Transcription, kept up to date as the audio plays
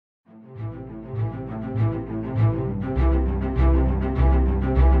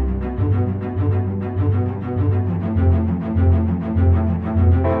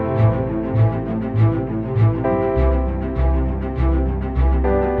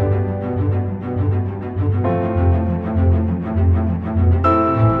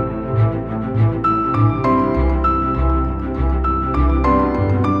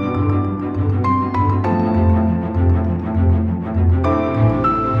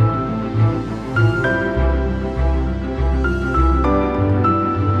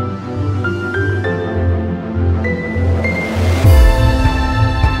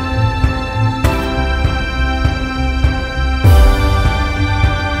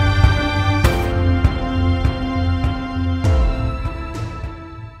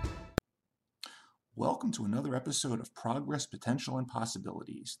episode of Progress, Potential, and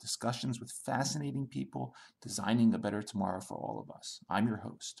Possibilities, discussions with fascinating people designing a better tomorrow for all of us. I'm your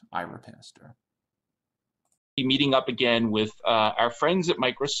host, Ira Pastor. Meeting up again with our friends at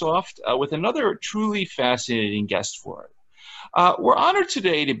Microsoft with another truly fascinating guest for it. We're honored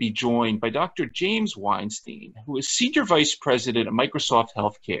today to be joined by Dr. James Weinstein, who is Senior Vice President of Microsoft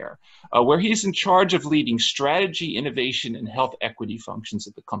Healthcare, where he is in charge of leading strategy, innovation, and health equity functions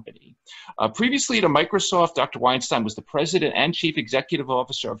at the company. Previously to Microsoft, Dr. Weinstein was the President and Chief Executive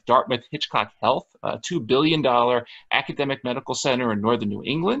Officer of Dartmouth-Hitchcock Health, a $2 billion academic medical center in northern New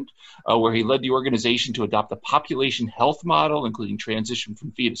England, where he led the organization to adopt a population health model, including transition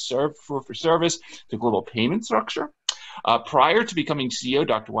from fee-for-service to global payment structure. Prior to becoming CEO,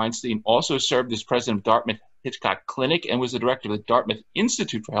 Dr. Weinstein also served as president of Dartmouth-Hitchcock Clinic and was the director of the Dartmouth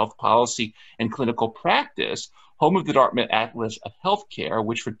Institute for Health Policy and Clinical Practice, home of the Dartmouth Atlas of Healthcare,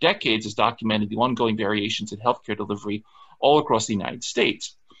 which for decades has documented the ongoing variations in healthcare delivery all across the United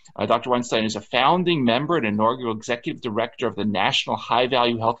States. Dr. Weinstein is a founding member and inaugural executive director of the National High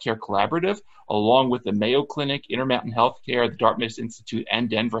Value Healthcare Collaborative, along with the Mayo Clinic, Intermountain Healthcare, the Dartmouth Institute, and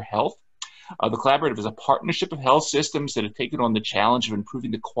Denver Health. The collaborative is a partnership of health systems that have taken on the challenge of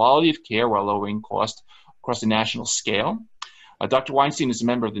improving the quality of care while lowering cost across a national scale. Dr. Weinstein is a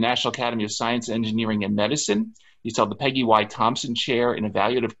member of the National Academy of Science, Engineering, and Medicine. He's held the Peggy Y. Thompson Chair in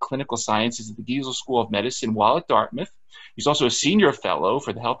Evaluative Clinical Sciences at the Giesel School of Medicine while at Dartmouth. He's also a senior fellow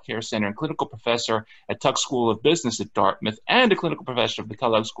for the Healthcare Center and clinical professor at Tuck School of Business at Dartmouth and a clinical professor of the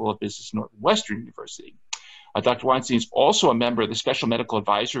Kellogg School of Business at Northwestern University. Dr. Weinstein is also a member of the Special Medical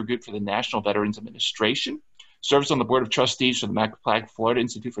Advisory Group for the National Veterans Administration, serves on the Board of Trustees for the Max Planck Florida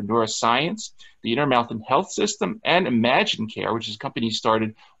Institute for Neuroscience, the Intermountain Health System, and Imagine Care, which is a company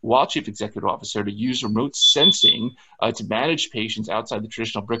started while Chief Executive Officer to use remote sensing to manage patients outside the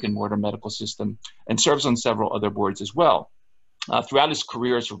traditional brick-and-mortar medical system, and serves on several other boards as well. Throughout his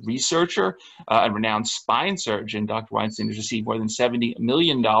career as a researcher and renowned spine surgeon, Dr. Weinstein has received more than $70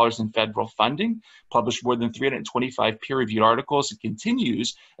 million in federal funding, published more than 325 peer-reviewed articles, and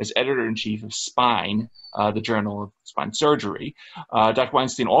continues as editor-in-chief of Spine, the Journal of Spine Surgery. Dr.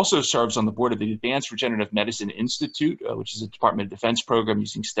 Weinstein also serves on the board of the Advanced Regenerative Medicine Institute, which is a Department of Defense program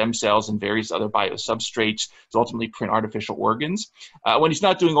using stem cells and various other biosubstrates to ultimately print artificial organs. When he's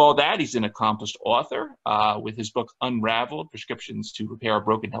not doing all that, he's an accomplished author with his book Unraveled, Prescriptions to Repair a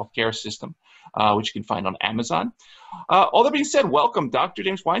Broken Healthcare System, which you can find on Amazon. All that being said, welcome Dr.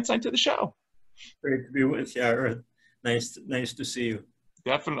 James Weinstein to the show. Great to be with you, Ira. Nice to see you.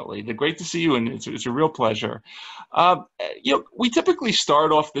 Definitely. Great to see you, and it's a real pleasure. We typically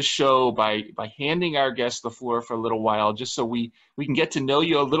start off the show by handing our guests the floor for a little while, just so we can get to know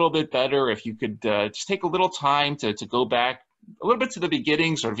you a little bit better. If you could just take a little time to go back a little bit to the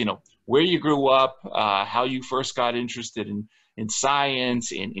beginning, sort of, where you grew up, how you first got interested in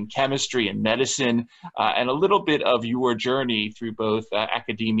science, in chemistry and medicine, and a little bit of your journey through both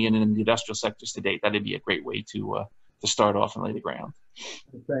academia and in the industrial sectors to date. That'd be a great way to start off and lay the ground.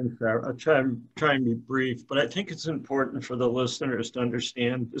 Thanks, Sarah. I'll try and be brief, but I think it's important for the listeners to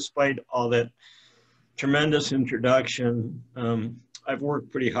understand, despite all that tremendous introduction, I've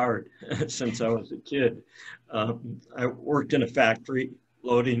worked pretty hard since I was a kid. I worked in a factory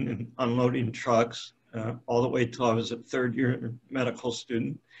loading and unloading trucks all the way till I was a third-year medical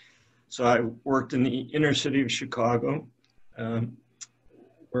student. So I worked in the inner city of Chicago,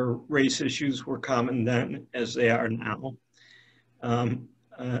 where race issues were common then as they are now.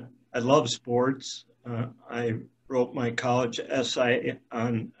 I love sports. I wrote my college essay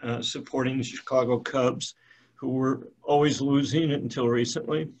on supporting the Chicago Cubs, who were always losing until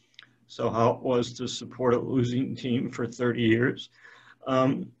recently. So how it was to support a losing team for 30 years.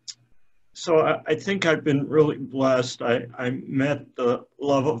 So I think I've been really blessed. I met the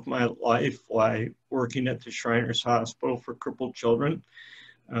love of my life while working at the Shriners Hospital for Crippled Children,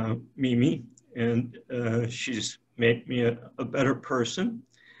 Mimi, and she's made me a better person.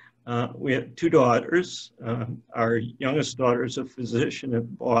 We have two daughters. Our youngest daughter is a physician in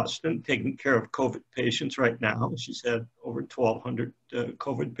Boston, taking care of COVID patients right now. She's had over 1,200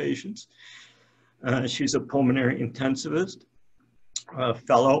 COVID patients. She's a pulmonary intensivist,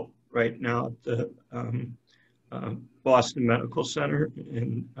 fellow right now at the Boston Medical Center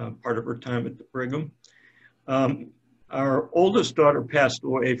and part of her time at the Brigham. Our oldest daughter passed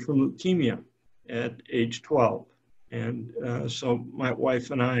away from leukemia at age 12. And so my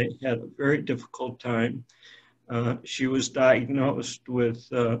wife and I had a very difficult time. She was diagnosed with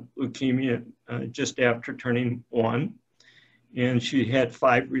leukemia just after turning 1, and she had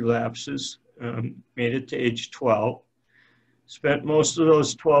 5 relapses, made it to age 12. Spent most of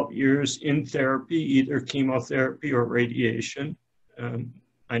those 12 years in therapy, either chemotherapy or radiation.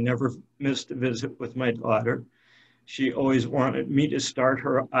 I never missed a visit with my daughter. She always wanted me to start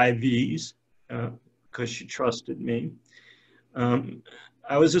her IVs because she trusted me.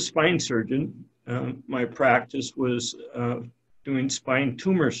 I was a spine surgeon. My practice was doing spine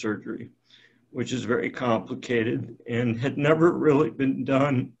tumor surgery, which is very complicated and had never really been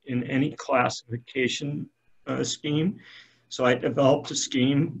done in any classification scheme. So I developed a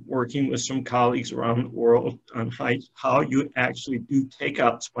scheme working with some colleagues around the world on how you actually do take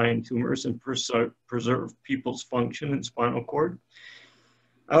out spine tumors and preserve people's function in spinal cord.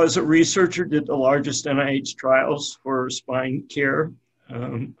 I was a researcher, did the largest NIH trials for spine care.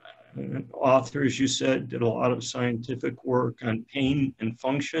 Author, as you said, did a lot of scientific work on pain and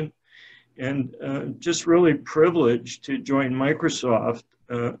function, and just really privileged to join Microsoft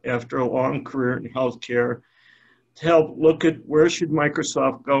after a long career in healthcare to help look at where should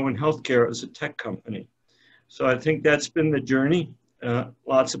Microsoft go in healthcare as a tech company. So I think that's been the journey.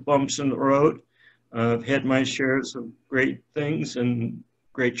 Lots of bumps in the road. I've had my shares of great things and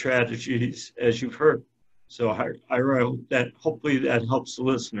great tragedies, as you've heard. So Ira, I hope that hopefully that helps the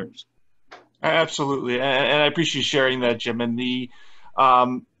listeners. Absolutely, and I appreciate you sharing that, Jim. And the,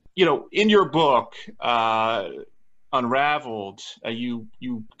 in your book, Unraveled, you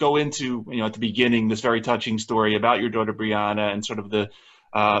go into, at the beginning, this very touching story about your daughter Brianna and sort of the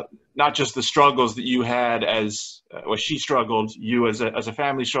not just the struggles that you had as she struggled, you as a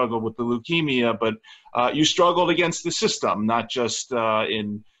family struggled with the leukemia, but you struggled against the system, not just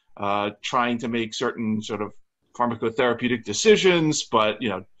in trying to make certain sort of pharmacotherapeutic decisions, but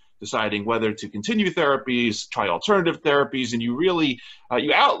deciding whether to continue therapies, try alternative therapies, and you really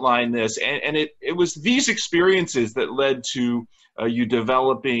you outline this, and it was these experiences that led to you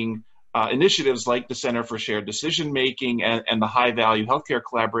developing initiatives like the Center for Shared Decision Making and the High Value Healthcare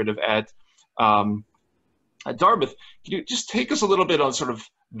Collaborative at Dartmouth. Can you just take us a little bit on sort of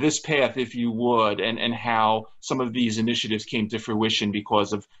this path, if you would, and how some of these initiatives came to fruition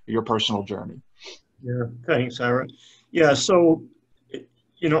because of your personal journey? Yeah, thanks, Ira. Yeah, so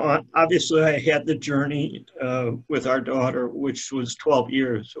obviously I had the journey with our daughter, which was 12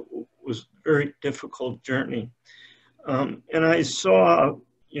 years. It was a very difficult journey. And I saw,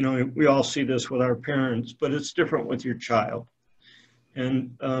 we all see this with our parents, but it's different with your child.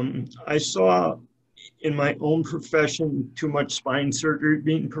 And I saw in my own profession too much spine surgery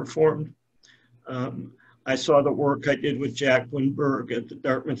being performed. I saw the work I did with Jack Winberg at the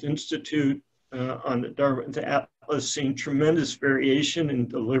Dartmouth Institute on the Dartmouth Atlas, seeing tremendous variation in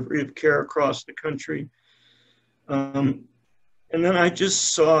delivery of care across the country. And then I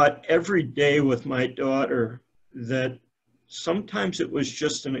just saw it every day with my daughter that sometimes it was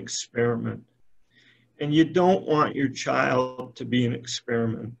just an experiment. And you don't want your child to be an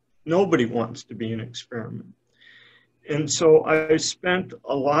experiment. Nobody wants to be an experiment. And so I spent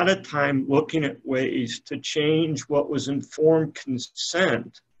a lot of time looking at ways to change what was informed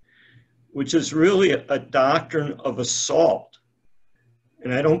consent, which is really a doctrine of assault.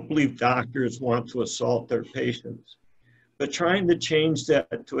 And I don't believe doctors want to assault their patients, but trying to change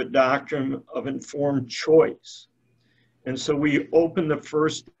that to a doctrine of informed choice. And so we opened the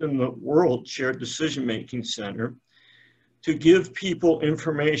first in the world shared decision-making center to give people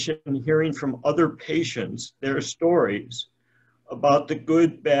information, hearing from other patients, their stories about the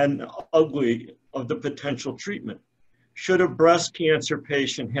good, bad, and ugly of the potential treatment. Should a breast cancer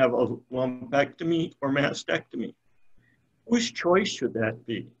patient have a lumpectomy or mastectomy? Whose choice should that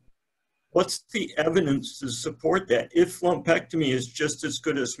be? What's the evidence to support that? If lumpectomy is just as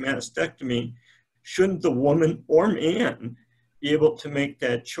good as mastectomy, shouldn't the woman or man be able to make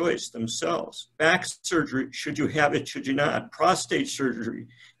that choice themselves? Back surgery, should you have it, should you not? Prostate surgery,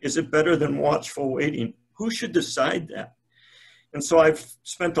 is it better than watchful waiting? Who should decide that? And so I've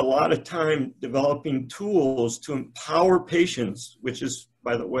spent a lot of time developing tools to empower patients, which is,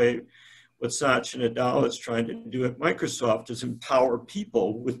 by the way, what Satya Nadella is trying to do at Microsoft, is empower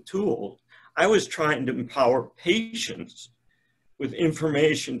people with tools. I was trying to empower patients with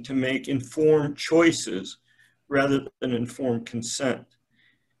information to make informed choices rather than informed consent.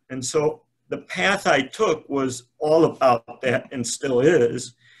 And so the path I took was all about that and still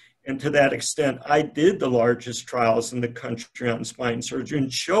is. And to that extent, I did the largest trials in the country on spine surgery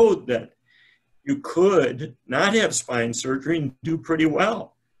and showed that you could not have spine surgery and do pretty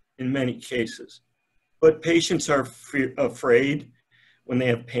well in many cases. But patients are afraid when they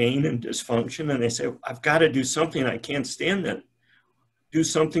have pain and dysfunction, and they say, I've got to do something, I can't stand it. Do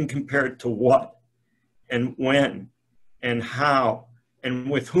something compared to what, and when, and how, and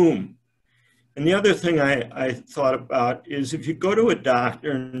with whom. And the other thing I thought about is if you go to a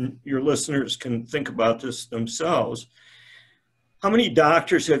doctor, and your listeners can think about this themselves, how many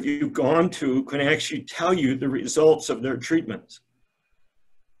doctors have you gone to who can actually tell you the results of their treatments?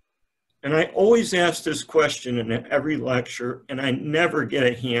 And I always ask this question in every lecture, and I never get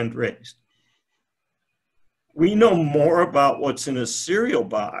a hand raised. We know more about what's in a cereal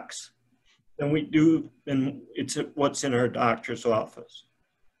box than we do than what's in our doctor's office.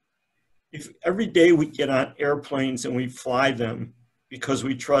 If every day we get on airplanes and we fly them because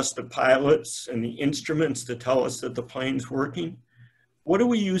we trust the pilots and the instruments to tell us that the plane's working, what do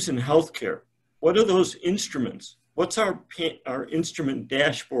we use in healthcare? What are those instruments? What's our instrument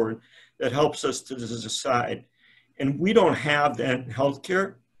dashboard that helps us to decide? And we don't have that in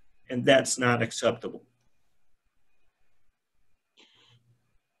healthcare, and that's not acceptable.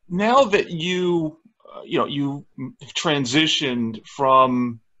 Now that you transitioned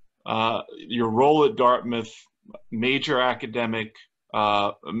from your role at Dartmouth, major academic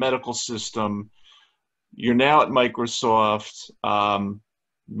medical system, you're now at Microsoft,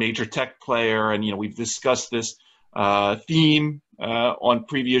 major tech player, and we've discussed this theme on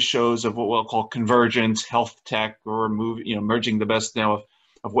previous shows of what we'll call convergence, health tech, or merging the best now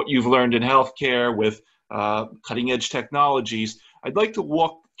of what you've learned in healthcare with cutting edge technologies. I'd like to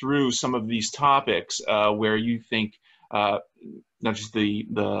walk through some of these topics where you think not just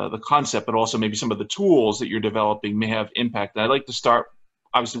the concept, but also maybe some of the tools that you're developing may have impact. And I'd like to start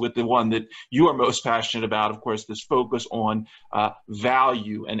obviously with the one that you are most passionate about, of course, this focus on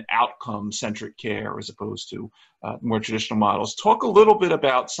value and outcome-centric care as opposed to more traditional models. Talk a little bit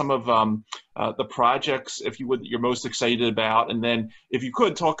about some of the projects, if you would, that you're most excited about, and then if you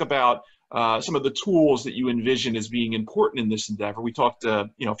could talk about some of the tools that you envision as being important in this endeavor. We talked a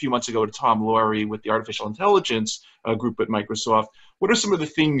few months ago to Tom Laurie with the artificial intelligence group at Microsoft. What are some of the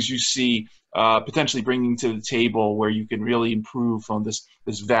things you see potentially bringing to the table where you can really improve on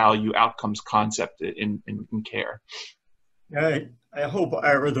this value outcomes concept in care? I hope,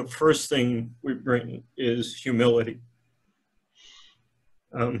 Ira, the first thing we bring is humility.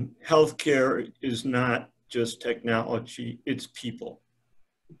 Healthcare is not just technology, it's people.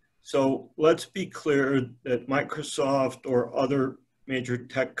 So let's be clear that Microsoft or other major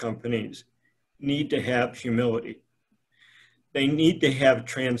tech companies need to have humility. They need to have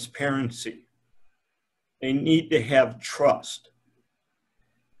transparency. They need to have trust.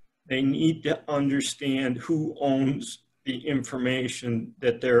 They need to understand who owns the information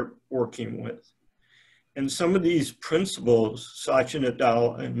that they're working with. And some of these principles, Satya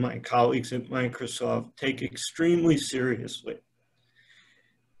Nadella and my colleagues at Microsoft take extremely seriously.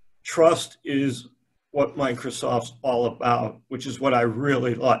 Trust is what Microsoft's all about, which is what I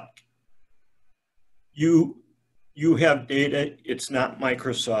really like. You have data, it's not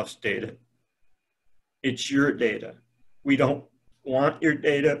Microsoft's data. It's your data. We don't want your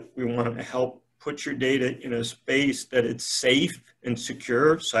data. We want to help put your data in a space that it's safe and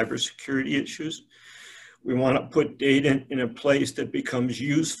secure, cybersecurity issues. We want to put data in a place that becomes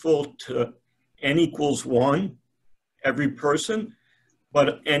useful to N equals 1, every person,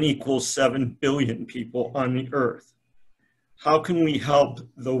 but N equals 7 billion people on the earth. How can we help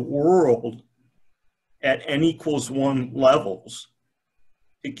the world at N equals 1 levels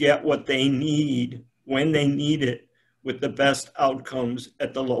to get what they need when they need it with the best outcomes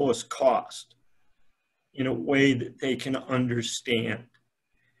at the lowest cost in a way that they can understand?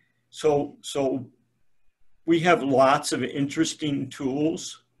 So we have lots of interesting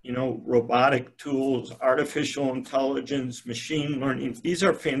tools, robotic tools, artificial intelligence, machine learning. These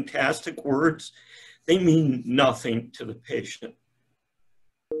are fantastic words. They mean nothing to the patient.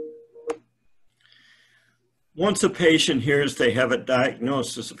 Once a patient hears they have a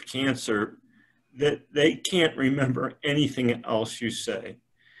diagnosis of cancer, that they can't remember anything else you say.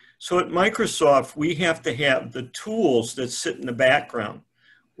 So at Microsoft, we have to have the tools that sit in the background.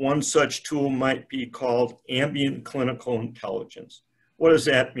 One such tool might be called ambient clinical intelligence. What does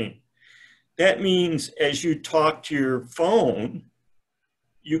that mean? That means as you talk to your phone,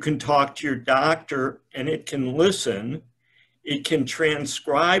 you can talk to your doctor and it can listen. It can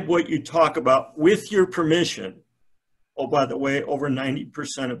transcribe what you talk about with your permission. Oh, by the way, over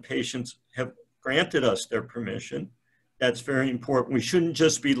 90% of patients have granted us their permission. That's very important. We shouldn't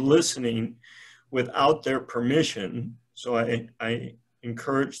just be listening without their permission. So I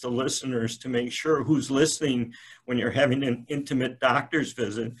encourage the listeners to make sure who's listening when you're having an intimate doctor's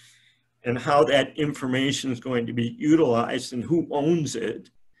visit and how that information is going to be utilized and who owns it.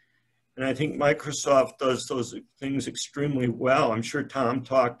 And I think Microsoft does those things extremely well. I'm sure Tom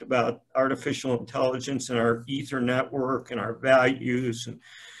talked about artificial intelligence and our Ether network and our values and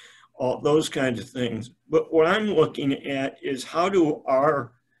all those kinds of things. But what I'm looking at is how do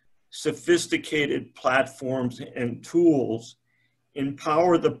our sophisticated platforms and tools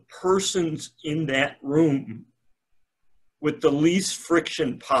empower the persons in that room with the least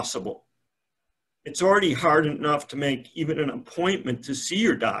friction possible. It's already hard enough to make even an appointment to see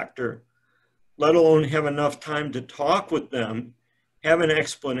your doctor, let alone have enough time to talk with them, have an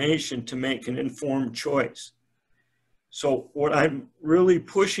explanation to make an informed choice. So what I'm really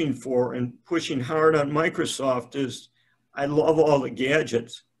pushing for and pushing hard on Microsoft is, I love all the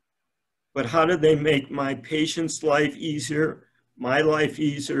gadgets, but how do they make my patient's life easier, my life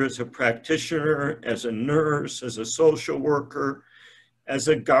easier as a practitioner, as a nurse, as a social worker, as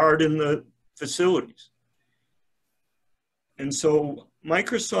a guard in the facilities? And so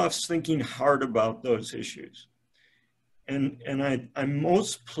Microsoft's thinking hard about those issues. And I'm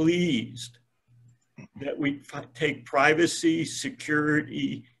most pleased that we take privacy,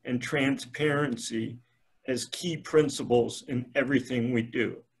 security, and transparency as key principles in everything we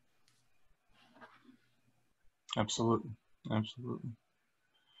do. Absolutely, absolutely.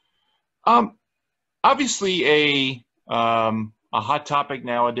 Obviously, a hot topic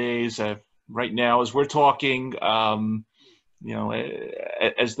nowadays. Right now, as we're talking, you know,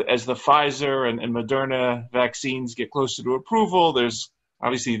 as the Pfizer and Moderna vaccines get closer to approval, there's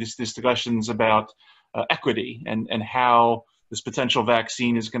obviously this discussions about equity and how this potential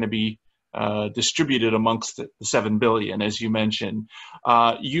vaccine is going to be distributed amongst the 7 billion, as you mentioned.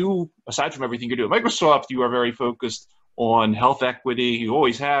 You, aside from everything you do at Microsoft, you are very focused on health equity. You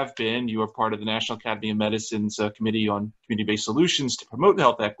always have been. You are part of the National Academy of Medicine's Committee on Community-Based Solutions to promote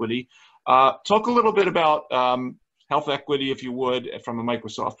health equity. Talk a little bit about health equity, if you would, from a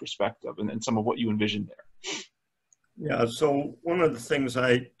Microsoft perspective, and some of what you envision there. Yeah, so one of the things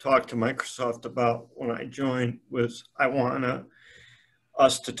I talked to Microsoft about when I joined was I want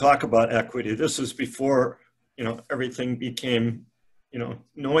us to talk about equity. This is before, you know, everything became, you know,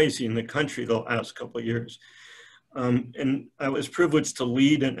 noisy in the country the last couple of years. And I was privileged to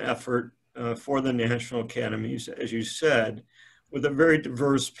lead an effort for the National Academies, as you said, with a very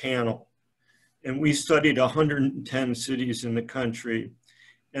diverse panel. And we studied 110 cities in the country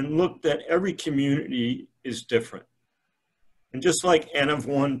and looked at every community is different. And just like N of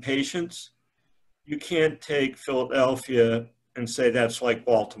 1 patients, you can't take Philadelphia and say that's like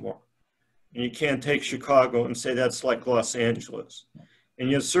Baltimore. And you can't take Chicago and say that's like Los Angeles. And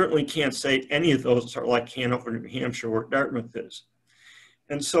you certainly can't say any of those are like Hanover, New Hampshire, where Dartmouth is.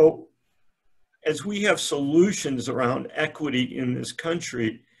 And so as we have solutions around equity in this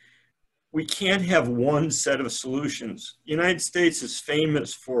country, we can't have one set of solutions. The United States is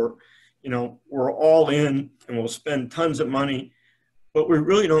famous for, you know, we're all in and we'll spend tons of money, but we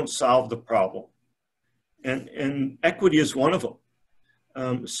really don't solve the problem. And equity is one of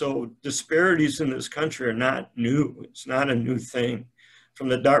them. So disparities in this country are not new. It's not a new thing. From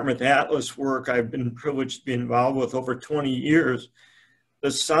the Dartmouth Atlas work I've been privileged to be involved with over 20 years,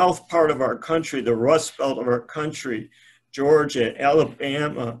 the south part of our country, the Rust Belt of our country, Georgia,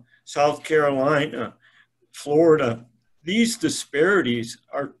 Alabama, South Carolina, Florida, these disparities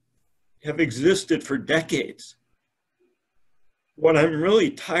have existed for decades. What I'm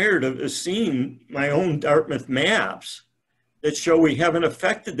really tired of is seeing my own Dartmouth maps that show we haven't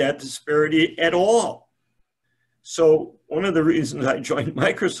affected that disparity at all. So one of the reasons I joined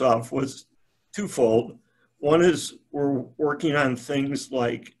Microsoft was twofold. One is we're working on things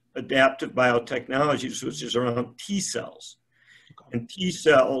like adaptive biotechnologies, which is around T cells. And T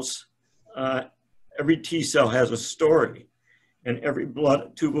cells, every T cell has a story, and every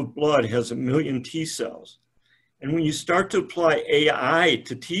tube of blood has 1 million T cells. And when you start to apply AI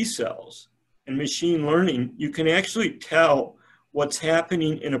to T cells and machine learning, you can actually tell what's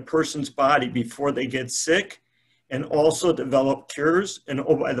happening in a person's body before they get sick and also develop cures. And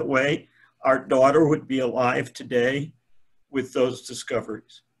oh, by the way, our daughter would be alive today with those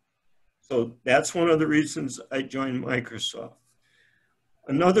discoveries. So that's one of the reasons I joined Microsoft.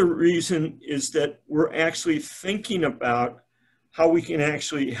 Another reason is that we're actually thinking about how we can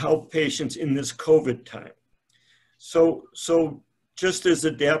actually help patients in this COVID time. So just as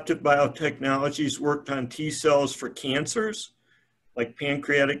adaptive biotechnologies worked on T cells for cancers, like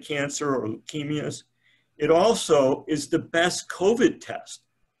pancreatic cancer or leukemias, it also is the best COVID test.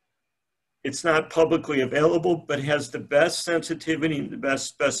 It's not publicly available, but has the best sensitivity and the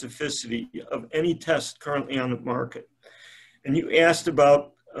best specificity of any test currently on the market. And you asked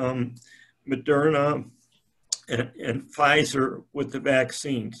about Moderna and Pfizer with the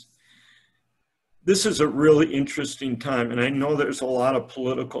vaccines. This is a really interesting time, and I know there's a lot of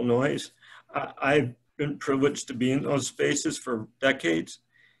political noise. I've been privileged to be in those spaces for decades.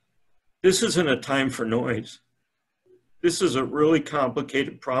 This isn't a time for noise. This is a really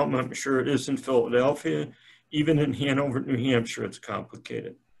complicated problem. I'm sure it is in Philadelphia. Even in Hanover, New Hampshire, it's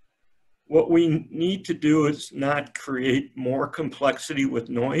complicated. What we need to do is not create more complexity with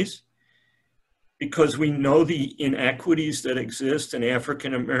noise, because we know the inequities that exist in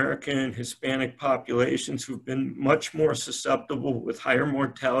African American and Hispanic populations who've been much more susceptible with higher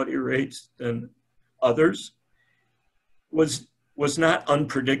mortality rates than others was not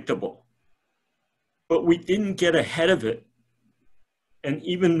unpredictable. But we didn't get ahead of it. And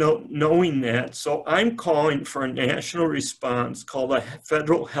even though knowing that, so I'm calling for a national response called a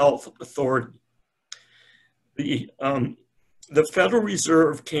Federal Health Authority. The Federal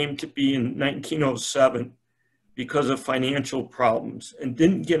Reserve came to be in 1907 because of financial problems and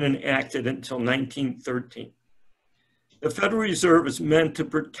didn't get enacted until 1913. The Federal Reserve is meant to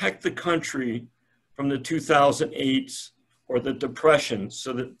protect the country from the 2008s or the Depression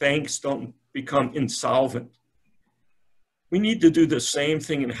so that banks don't become insolvent. We need to do the same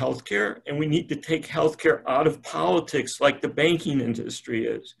thing in healthcare, and we need to take healthcare out of politics like the banking industry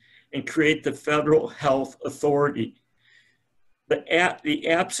is and create the Federal Health Authority. The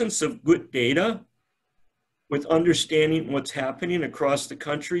absence of good data with understanding what's happening across the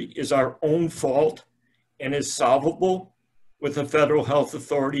country is our own fault and is solvable with the Federal Health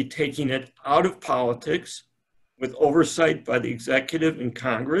Authority taking it out of politics with oversight by the executive and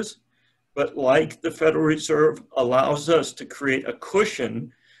Congress, but like the Federal Reserve, allows us to create a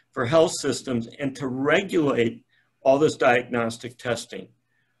cushion for health systems and to regulate all this diagnostic testing,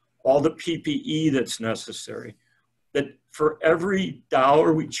 all the PPE that's necessary. That for every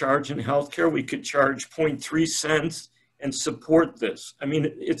dollar we charge in healthcare, we could charge 0.3 cents and support this. I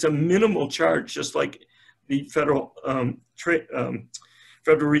mean, it's a minimal charge, just like the Federal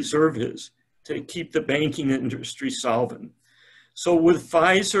Reserve is, to keep the banking industry solvent. So with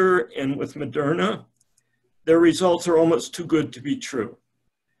Pfizer and with Moderna, their results are almost too good to be true.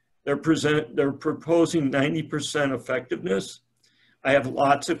 They're proposing 90% effectiveness. I have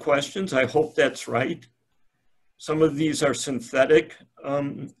lots of questions. I hope that's right. Some of these are synthetic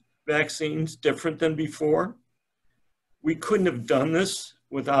vaccines, different than before. We couldn't have done this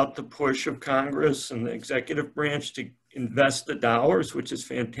without the push of Congress and the executive branch to invest the dollars, which is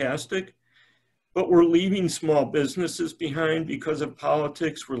fantastic. But we're leaving small businesses behind because of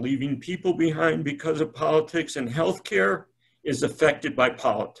politics. We're leaving people behind because of politics, and healthcare is affected by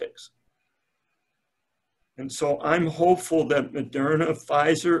politics. And so I'm hopeful that Moderna,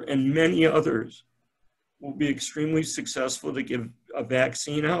 Pfizer, and many others will be extremely successful to give a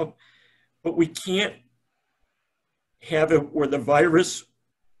vaccine out, but we can't have it where the virus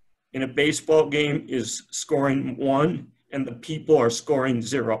in a baseball game is scoring 1 and the people are scoring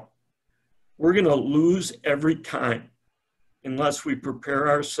 0. We're going to lose every time unless we prepare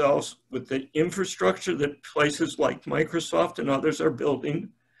ourselves with the infrastructure that places like Microsoft and others are building,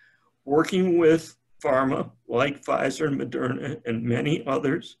 working with pharma like Pfizer and Moderna and many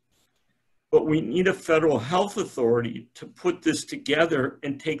others. But we need a federal health authority to put this together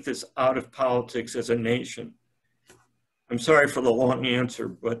and take this out of politics as a nation. I'm sorry for the long answer,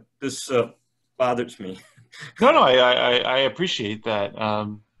 but this bothers me. No, I appreciate that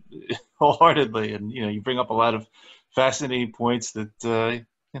wholeheartedly, and you bring up a lot of fascinating points that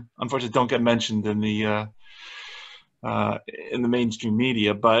unfortunately don't get mentioned in the mainstream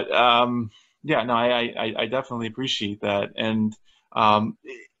media. But yeah, no, I definitely appreciate that, and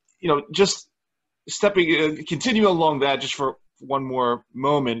just continuing along that just for one more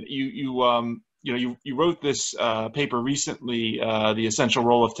moment, you wrote this paper recently, The Essential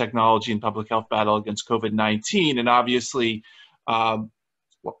Role of Technology in Public Health Battle Against COVID-19. And obviously,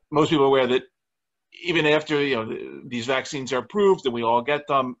 most people are aware that even after these vaccines are approved and we all get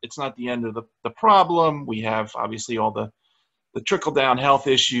them, it's not the end of the problem. We have obviously all the trickle-down health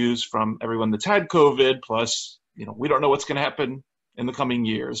issues from everyone that's had COVID, plus we don't know what's going to happen in the coming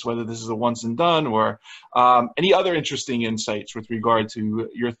years, whether this is a once and done or any other interesting insights with regard to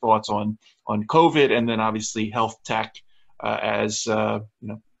your thoughts on COVID, and then obviously health tech as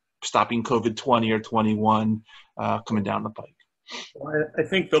stopping COVID 20 or 21 coming down the pike. Well, I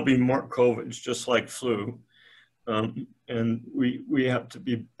think there'll be more COVIDs, just like flu, and we have to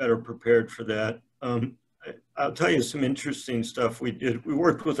be better prepared for that. I'll tell you some interesting stuff we did. We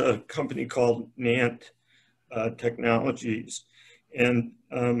worked with a company called Nant Technologies, and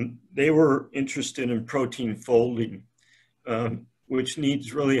they were interested in protein folding, which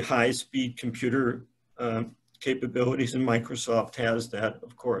needs really high-speed computer capabilities, and Microsoft has that,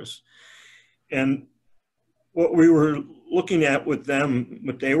 of course. And what we were looking at with them,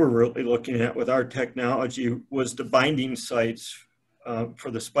 what they were really looking at with our technology, was the binding sites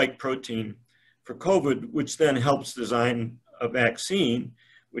for the spike protein for COVID, which then helps design a vaccine,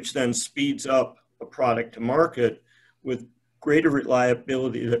 which then speeds up a product to market with greater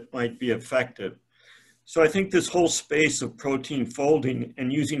reliability that might be effective. So I think this whole space of protein folding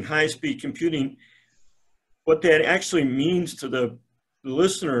and using high-speed computing, what that actually means to the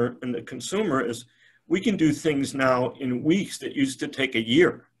listener and the consumer is we can do things now in weeks that used to take a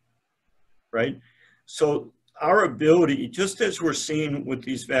year, right? So our ability, just as we're seeing with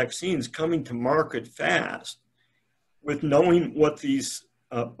these vaccines coming to market fast, with knowing what these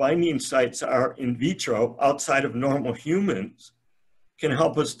binding sites are in vitro outside of normal humans, can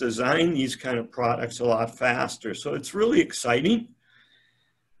help us design these kind of products a lot faster. So it's really exciting,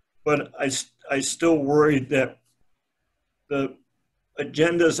 but I still worry that the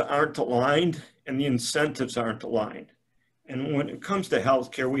agendas aren't aligned and the incentives aren't aligned. And when it comes to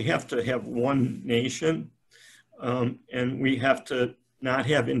healthcare, we have to have one nation, and we have to not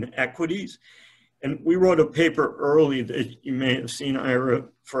have inequities. And we wrote a paper early that you may have seen, Ira,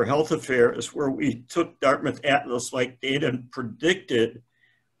 for Health Affairs, where we took Dartmouth Atlas-like data and predicted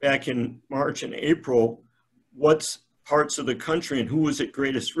back in March and April what's parts of the country and who was at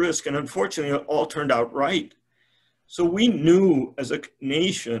greatest risk. And unfortunately, it all turned out right. So we knew as a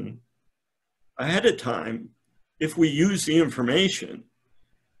nation ahead of time, if we use the information,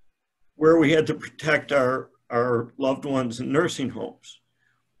 where we had to protect our loved ones in nursing homes,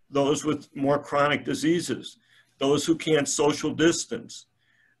 those with more chronic diseases, those who can't social distance.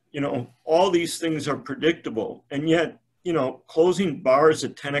 You know, all these things are predictable. And yet, you know, closing bars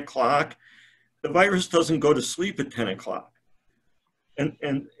at 10 o'clock, the virus doesn't go to sleep at 10 o'clock.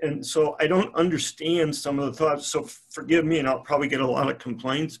 And so I don't understand some of the thoughts. So forgive me, and I'll probably get a lot of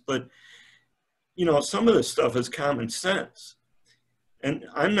complaints, but, you know, some of this stuff is common sense. And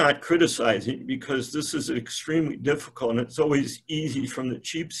I'm not criticizing because this is extremely difficult and it's always easy from the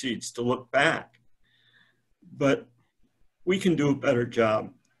cheap seats to look back. But we can do a better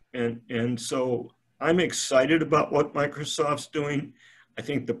job. And so I'm excited about what Microsoft's doing. I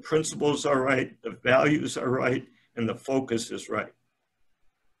think the principles are right, the values are right, and the focus is right.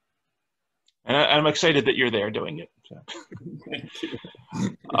 And I'm excited that you're there doing it. So. Thank you.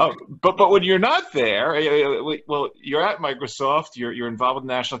 But when you're not there, well, you're at Microsoft, you're involved with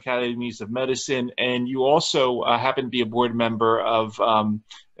the National Academies of Medicine, and you also happen to be a board member of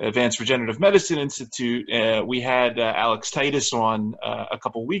Advanced Regenerative Medicine Institute. We had Alex Titus on a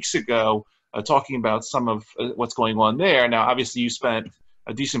couple weeks ago talking about some of what's going on there. Now, obviously, you spent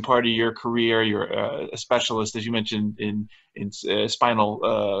a decent part of your career. You're a specialist, as you mentioned, in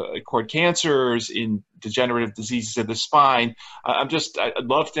spinal cord cancers, in degenerative diseases of the spine. I'd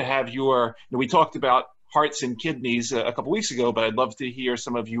love to have we talked about hearts and kidneys a couple weeks ago, but I'd love to hear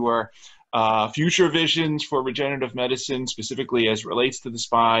some of your future visions for regenerative medicine, specifically as it relates to the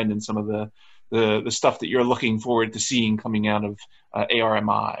spine and some of the stuff that you're looking forward to seeing coming out of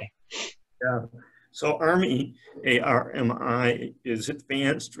ARMI. Yeah. So ARMI is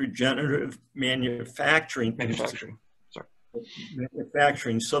Advanced Regenerative Manufacturing. Manufacturing.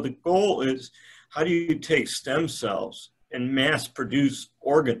 So the goal is, how do you take stem cells and mass produce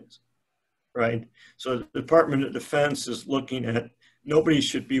organs, right? So the Department of Defense is looking at, nobody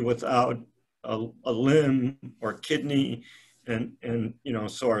should be without a limb or kidney. And you know,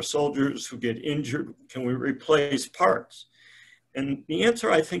 so our soldiers who get injured, can we replace parts? And the answer,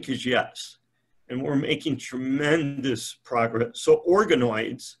 I think, is yes. And we're making tremendous progress. So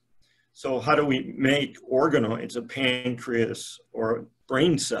organoids, so how do we make organoids, a pancreas or a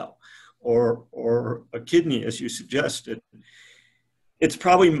brain cell or a kidney, as you suggested? It's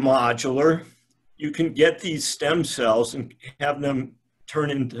probably modular. You can get these stem cells and have them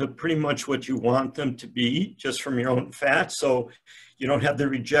turn into pretty much what you want them to be, just from your own fat. So you don't have the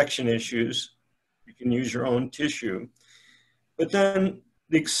rejection issues. You can use your own tissue. But then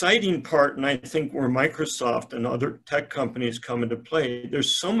the exciting part, and I think where Microsoft and other tech companies come into play,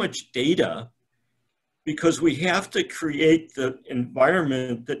 there's so much data, because we have to create the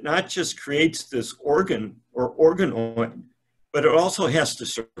environment that not just creates this organ or organoid, but it also has to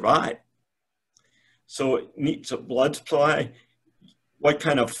survive. So it needs a blood supply. What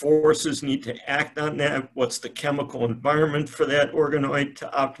kind of forces need to act on that? What's the chemical environment for that organoid to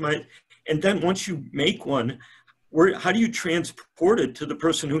optimize? And then once you make one, how do you transport it to the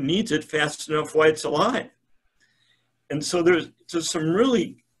person who needs it fast enough while it's alive? And so there's some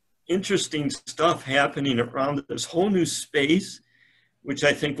really interesting stuff happening around this whole new space, which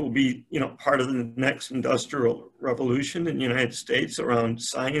I think will be, you know, part of the next industrial revolution in the United States around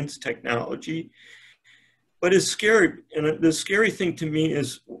science, technology. But it's scary. And the scary thing to me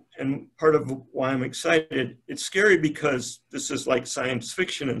is, and part of why I'm excited, it's scary because this is like science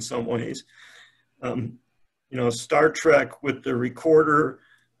fiction in some ways. You know, Star Trek with the recorder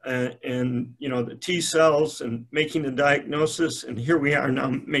and you know, the T cells and making the diagnosis, and here we are now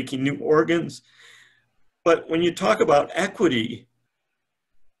making new organs. But when you talk about equity,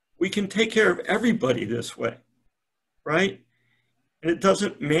 we can take care of everybody this way, right? And it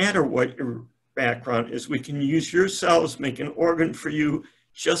doesn't matter what your background is. We can use your cells, make an organ for you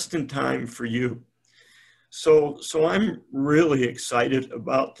just in time for you. So I'm really excited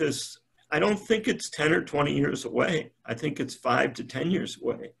about this. I don't think it's 10 or 20 years away. I think it's 5 to 10 years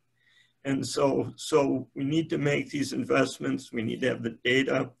away. And so we need to make these investments. We need to have the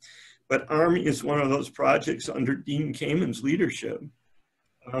data. But ARMY is one of those projects under Dean Kamen's leadership.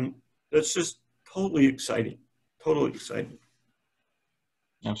 That's just totally exciting, totally exciting.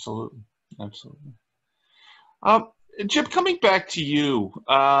 Absolutely, absolutely. Jim, coming back to you,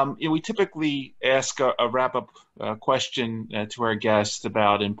 we typically ask a wrap-up question to our guests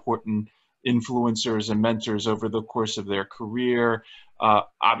about important influencers and mentors over the course of their career.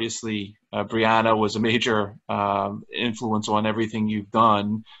 Obviously, Brianna was a major influence on everything you've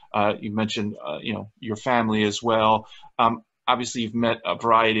done. You mentioned, your family as well. Obviously, you've met a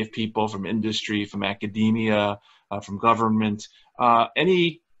variety of people from industry, from academia, from government.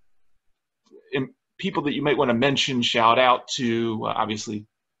 Any people that you might want to mention, shout out to, obviously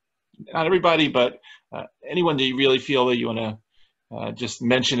not everybody, but anyone that you really feel that you want to just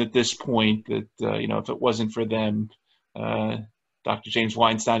mention at this point that, if it wasn't for them, Dr. James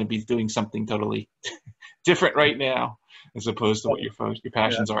Weinstein would be doing something totally different right now, as opposed to what your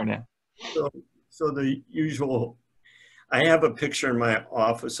passions are now. So the usual, I have a picture in my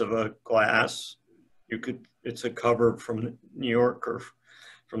office of a glass. It's a cover from New York or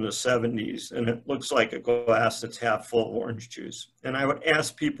from the 70s, and it looks like a glass that's half full of orange juice. And I would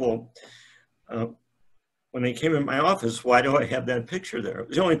ask people when they came in my office, why do I have that picture there? It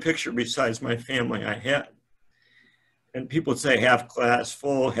was the only picture besides my family I had. And people would say half glass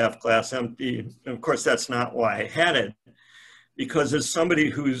full, half glass empty. And of course, that's not why I had it, because as somebody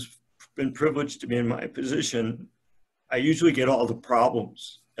who's been privileged to be in my position, I usually get all the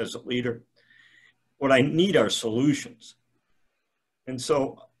problems as a leader. What I need are solutions. And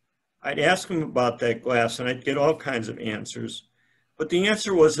so I'd ask them about that glass and I'd get all kinds of answers, but the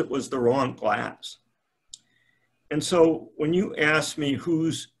answer was it was the wrong glass. And so when you ask me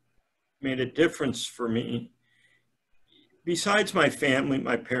who's made a difference for me, besides my family,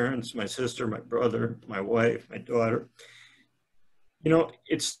 my parents, my sister, my brother, my wife, my daughter,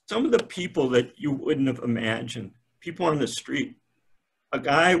 it's some of the people that you wouldn't have imagined. People on the street, a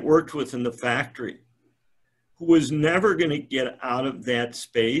guy I worked with in the factory who was never going to get out of that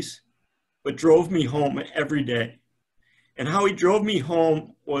space, but drove me home every day. And how he drove me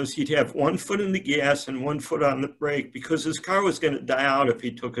home was he'd have one foot in the gas and one foot on the brake because his car was going to die out if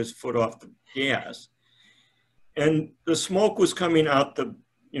he took his foot off the gas. And the smoke was coming out the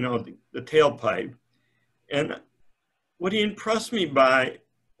tailpipe. And what he impressed me by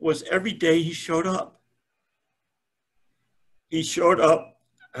was every day he showed up. He showed up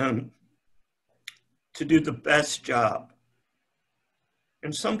to do the best job.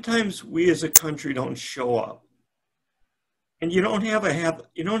 And sometimes we as a country don't show up. And you don't have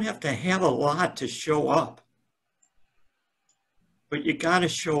to have a lot to show up. But you got to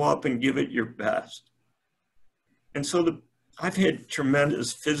show up and give it your best. And so I've had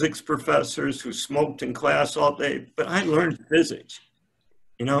tremendous physics professors who smoked in class all day, but I learned physics,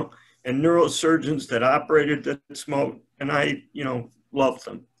 and neurosurgeons that operated that smoked, and I, loved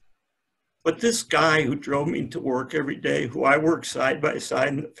them. But this guy who drove me to work every day, who I worked side by side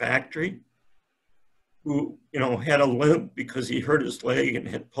in the factory, who, had a limp because he hurt his leg and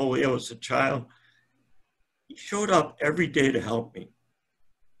had polio as a child, he showed up every day to help me.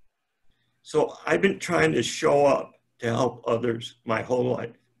 So I've been trying to show up to help others my whole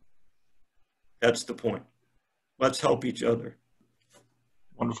life. That's the point. Let's help each other.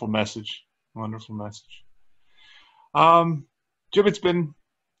 Wonderful message. Wonderful message. Jim, it's been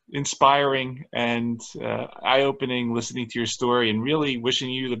inspiring and eye-opening listening to your story, and really wishing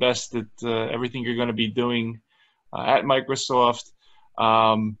you the best at everything you're going to be doing at Microsoft.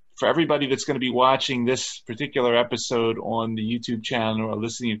 For everybody that's going to be watching this particular episode on the YouTube channel or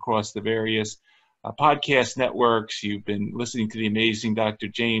listening across the various podcast networks, you've been listening to the amazing Dr.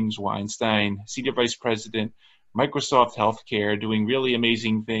 James Weinstein, Senior Vice President, Microsoft Healthcare, doing really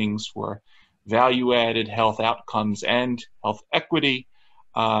amazing things for value-added health outcomes and health equity.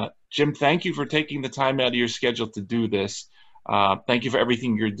 Jim, thank you for taking the time out of your schedule to do this. Thank you for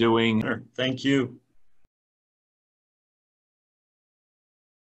everything you're doing. Thank you.